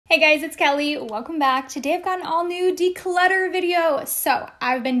Hey guys, it's Kelly. Welcome back. Today I've got an all new declutter video. So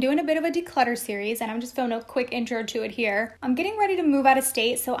I've been doing a bit of a declutter series and I'm just filming a quick intro to it here. I'm getting ready to move out of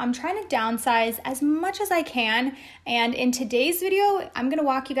state, so I'm trying to downsize as much as I can. And in today's video, I'm gonna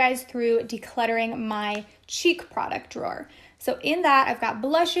walk you guys through decluttering my cheek product drawer. So in that, I've got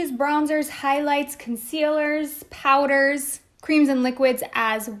blushes, bronzers, highlights, concealers, powders, creams and liquids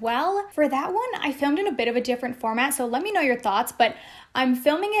as well. For that one, I filmed in a bit of a different format, so let me know your thoughts, but I'm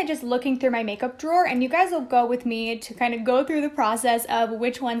filming it just looking through my makeup drawer, and you guys will go with me to kind of go through the process of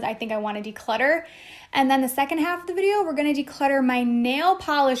which ones I think I want to declutter. And then the second half of the video, we're going to declutter my nail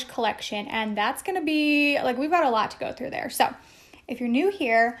polish collection, and that's going to be, like, we've got a lot to go through there. So if you're new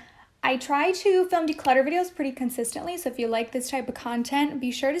here, I try to film declutter videos pretty consistently, so if you like this type of content,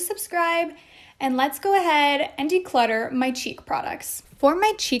 be sure to subscribe. And let's go ahead and declutter my cheek products. For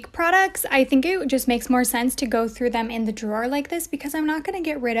my cheek products, I think it just makes more sense to go through them in the drawer like this because I'm not gonna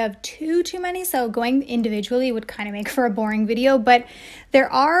get rid of too many, so going individually would kind of make for a boring video, but there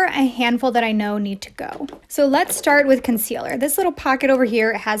are a handful that I know need to go. So let's start with concealer. This little pocket over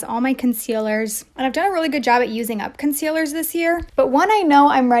here has all my concealers, and I've done a really good job at using up concealers this year, but one I know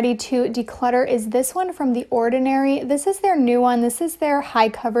I'm ready to declutter is this one from The Ordinary. This is their new one. This is their high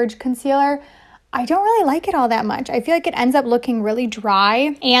coverage concealer. I don't really like it all that much. I feel like it ends up looking really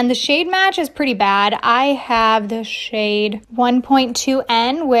dry, and the shade match is pretty bad. I have the shade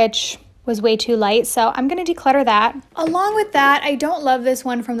 1.2N, which was way too light, so I'm gonna declutter that. Along with that, I don't love this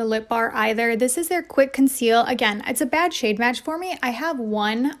one from the Lip Bar either. This is their Quick Conceal. Again, it's a bad shade match for me. I have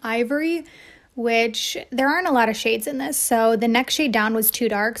one Ivory, which there aren't a lot of shades in this, so the next shade down was too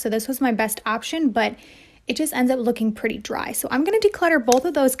dark, so this was my best option, but it just ends up looking pretty dry. So I'm gonna declutter both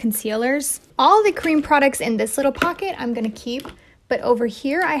of those concealers. All the cream products in this little pocket I'm gonna keep, but over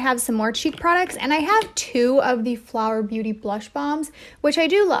here I have some more cheek products, and I have two of the Flower Beauty blush bombs, which I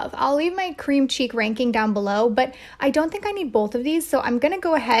do love. I'll leave my cream cheek ranking down below, but I don't think I need both of these, so I'm gonna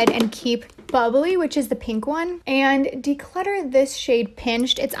go ahead and keep Bubbly, which is the pink one, and declutter this shade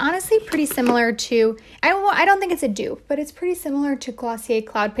Pinched. It's honestly pretty similar to, I don't think it's a dupe, but it's pretty similar to Glossier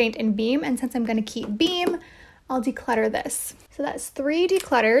Cloud Paint and Beam, and since I'm gonna keep Beam, I'll declutter this. So that's 3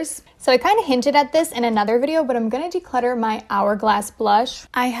 declutters. So I kind of hinted at this in another video, but I'm gonna declutter my Hourglass blush.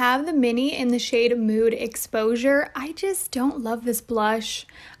 I have the mini in the shade Mood Exposure. I just don't love this blush.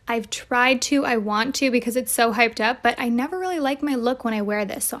 I've tried to, I want to because it's so hyped up, but I never really like my look when I wear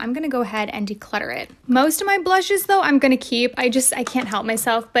this, so I'm gonna go ahead and declutter it. Most of my blushes though, I'm gonna keep. I can't help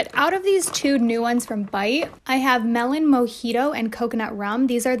myself, but out of these 2 new ones from Bite, I have Melon Mojito and Coconut Rum.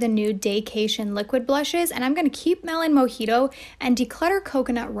 These are the new Daycation liquid blushes, and I'm gonna keep Melon Mojito and declutter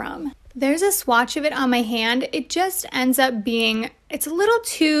Coconut Rum. There's a swatch of it on my hand. It just ends up being, it's a little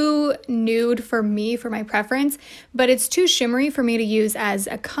too nude for me, for my preference, but it's too shimmery for me to use as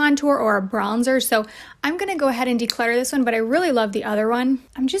a contour or a bronzer, so I'm gonna go ahead and declutter this one, but I really love the other one.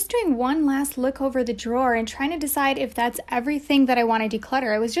 I'm just doing one last look over the drawer and trying to decide if that's everything that I want to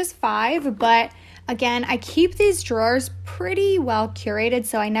declutter. It was just 5, but again, I keep these drawers pretty well curated,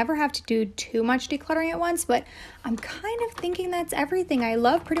 so I never have to do too much decluttering at once, but I'm kind of thinking that's everything. I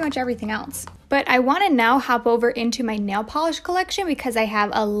love pretty much everything else. But I want to now hop over into my nail polish collection because I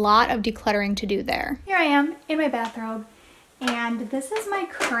have a lot of decluttering to do there. Here I am in my bathrobe, and this is my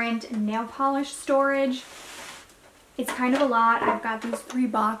current nail polish storage. It's kind of a lot. I've got these 3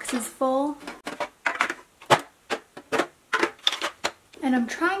 boxes full, and I'm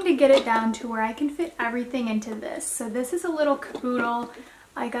trying to get it down to where I can fit everything into this. So this is a little caboodle.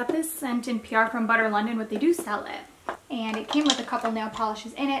 I got this scent in PR from Butter London, but they do sell it. And it came with a couple nail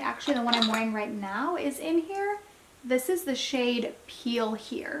polishes in it. Actually, the one I'm wearing right now is in here. This is the shade Peel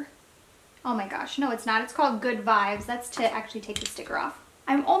Here. Oh my gosh, no it's not. It's called Good Vibes. That's to actually take the sticker off.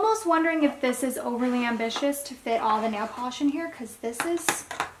 I'm almost wondering if this is overly ambitious to fit all the nail polish in here, because this is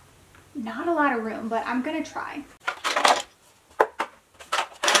not a lot of room, but I'm gonna try.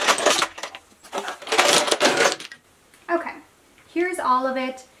 Okay, here's all of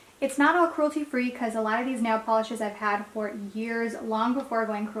it. It's not all cruelty-free because a lot of these nail polishes I've had for years, long before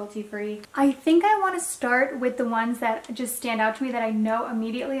going cruelty-free. I think I want to start with the ones that just stand out to me that I know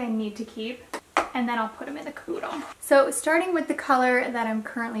immediately I need to keep, and then I'll put them in the caboodle. So starting with the color that I'm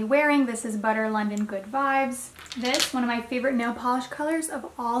currently wearing, this is Butter London Good Vibes. This, one of my favorite nail polish colors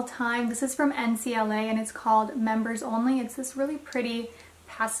of all time. This is from NCLA and it's called Members Only. It's this really pretty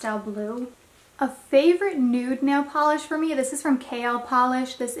pastel blue. A favorite nude nail polish for me, this is from KL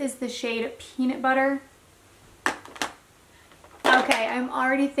Polish. This is the shade Peanut Butter. Okay, I'm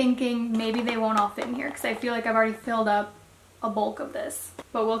already thinking maybe they won't all fit in here because I feel like I've already filled up a bulk of this.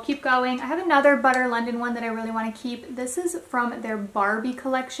 But we'll keep going. I have another Butter London one that I really want to keep. This is from their Barbie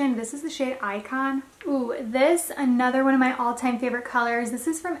collection. This is the shade Icon. Ooh, this, another one of my all-time favorite colors. This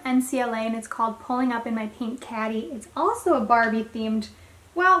is from NCLA and it's called Pulling Up in My Pink Caddy. It's also a Barbie themed,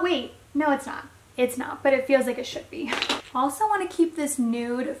 well, wait, no it's not. It's not, but it feels like it should be. Also want to keep this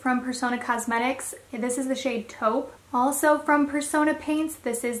nude from Persona Cosmetics. This is the shade Taupe. Also from Persona Paints,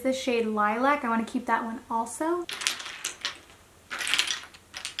 this is the shade Lilac. I want to keep that one also.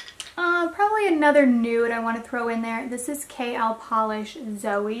 Probably another nude I want to throw in there. This is KL Polish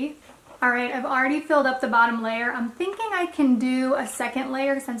Zoe. Alright, I've already filled up the bottom layer. I'm thinking I can do a second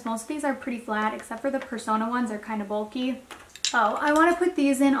layer since most of these are pretty flat, except for the Persona ones, they're kind of bulky. Oh, I want to put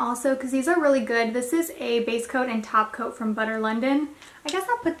these in also because these are really good. This is a base coat and top coat from Butter London. I guess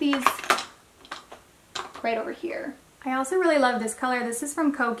I'll put these right over here. I also really love this color. This is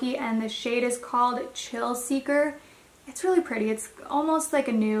from Kokie and the shade is called Chill Seeker. It's really pretty. It's almost like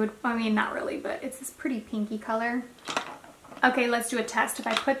a nude. I mean, not really, but it's this pretty pinky color. Okay, let's do a test. If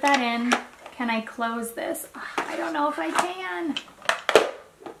I put that in, can I close this? I don't know if I can.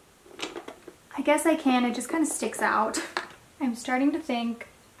 I guess I can. It just kind of sticks out. I'm starting to think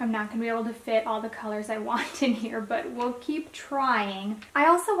I'm not going to be able to fit all the colors I want in here, but we'll keep trying. I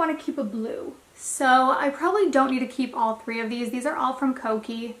also want to keep a blue. So I probably don't need to keep all three of these. These are all from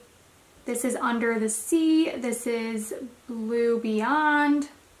Kokie. This is Under the Sea, this is Blue Beyond,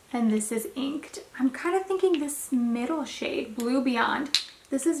 and this is Inked. I'm kind of thinking this middle shade, Blue Beyond.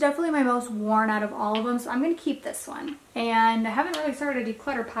 This is definitely my most worn out of all of them, so I'm going to keep this one. And I haven't really started a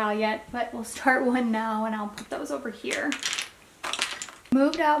declutter pile yet, but we'll start one now and I'll put those over here.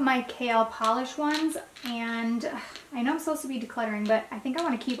 Moved out my KL Polish ones, and I know I'm supposed to be decluttering, but I think I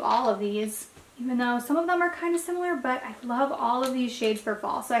want to keep all of these. Even though some of them are kind of similar, but I love all of these shades for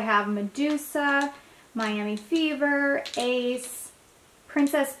fall. So I have Medusa, Miami Fever, Ace,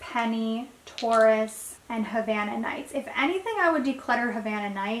 Princess Penny, Taurus, and Havana Nights. If anything, I would declutter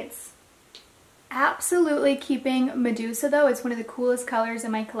Havana Nights. Absolutely keeping Medusa though. It's one of the coolest colors in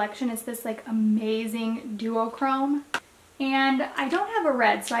my collection. It's this like amazing duochrome. And I don't have a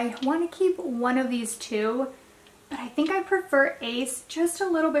red, so I want to keep one of these two. But I think I prefer Ace just a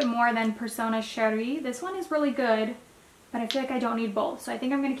little bit more than Persona Cherie. This one is really good, but I feel like I don't need both. So I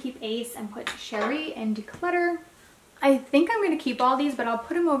think I'm going to keep Ace and put Cherie in declutter. I think I'm going to keep all these, but I'll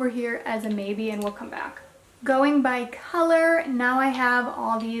put them over here as a maybe and we'll come back. Going by color, now I have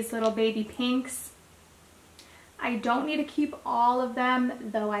all these little baby pinks. I don't need to keep all of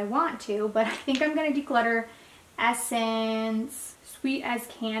them, though I want to, but I think I'm going to declutter Essence, Sweet as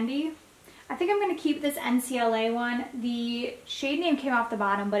Candy. I think I'm going to keep this NCLA one. The shade name came off the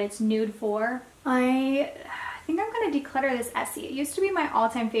bottom, but it's Nude 4. I think I'm going to declutter this Essie. It used to be my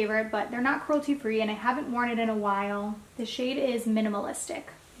all-time favorite, but they're not cruelty-free, and I haven't worn it in a while. The shade is Minimalistic.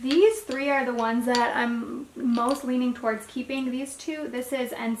 These three are the ones that I'm most leaning towards keeping. These two, this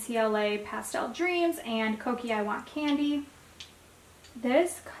is NCLA Pastel Dreams and Kokie I Want Candy.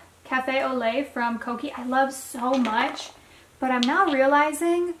 This Cafe au Lait from Kokie I love so much, but I'm now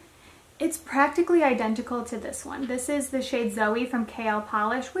realizing it's practically identical to this one. This is the shade Zoe from KL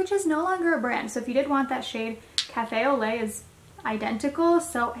Polish, which is no longer a brand. So if you did want that shade, Cafe au Lait is identical,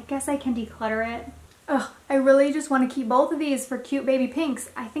 so I guess I can declutter it. Ugh, I really just want to keep both of these for cute baby pinks.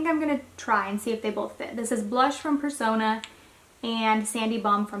 I think I'm going to try and see if they both fit. This is Blush from Persona and Sandy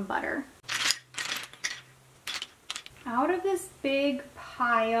Bum from Butter. Out of this big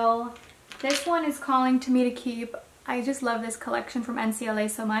pile, this one is calling to me to keep. I just love this collection from NCLA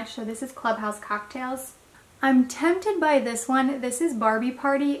so much. So this is Clubhouse Cocktails. I'm tempted by this one. This is Barbie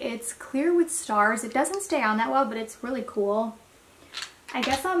Party. It's clear with stars. It doesn't stay on that well, but it's really cool. I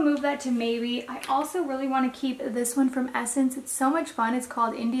guess I'll move that to maybe. I also really want to keep this one from Essence. It's so much fun. It's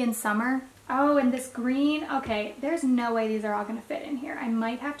called Indian Summer. Oh, and this green. Okay, there's no way these are all going to fit in here. I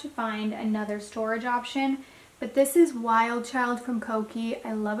might have to find another storage option. But this is Wild Child from Kokie.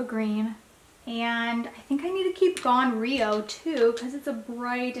 I love a green. And I think I need to keep Gone Rio too, because it's a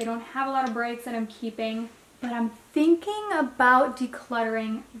bright. I don't have a lot of brights that I'm keeping. But I'm thinking about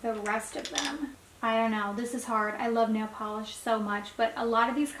decluttering the rest of them. I don't know, this is hard. I love nail polish so much, but a lot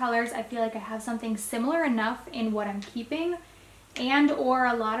of these colors I feel like I have something similar enough in what I'm keeping, and or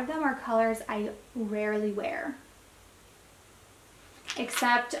a lot of them are colors I rarely wear.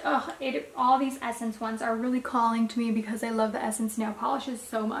 Except, all these Essence ones are really calling to me because I love the Essence nail polishes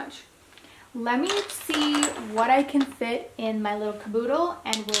so much. Let me see what I can fit in my little caboodle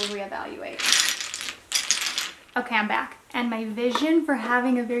and we'll reevaluate. Okay, I'm back. And my vision for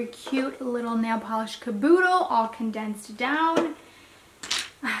having a very cute little nail polish caboodle all condensed down,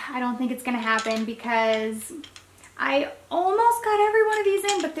 I don't think it's going to happen because I almost got every one of these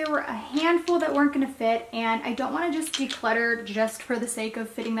in, but there were a handful that weren't going to fit, and I don't want to just declutter just for the sake of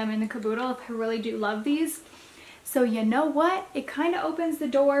fitting them in the caboodle if I really do love these. So you know what? It kind of opens the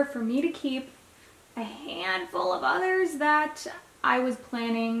door for me to keep a handful of others that I was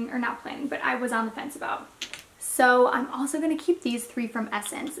planning, or not planning, but I was on the fence about. So I'm also going to keep these 3 from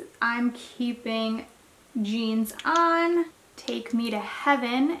Essence. I'm keeping Jeans On, Take Me to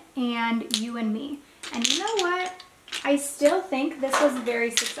Heaven, and You and Me. And you know what? I still think this was very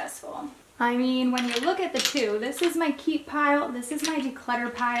successful. I mean, when you look at the two, this is my keep pile, this is my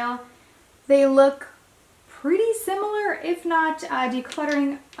declutter pile. They look pretty similar, if not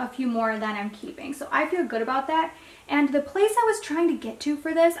decluttering a few more than I'm keeping. So I feel good about that. And the place I was trying to get to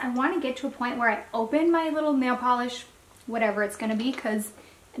for this, I want to get to a point where I open my little nail polish, whatever it's going to be, because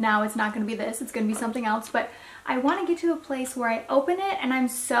now it's not going to be this, it's going to be something else. But I want to get to a place where I open it and I'm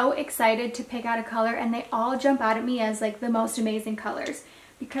so excited to pick out a color and they all jump out at me as like the most amazing colors.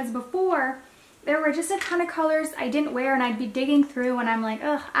 Because before, there were just a ton of colors I didn't wear and I'd be digging through and I'm like,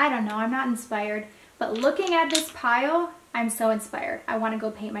 ugh, I don't know, I'm not inspired. But looking at this pile, I'm so inspired. I want to go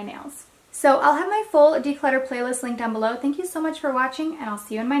paint my nails. So I'll have my full declutter playlist linked down below. Thank you so much for watching, and I'll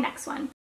see you in my next one.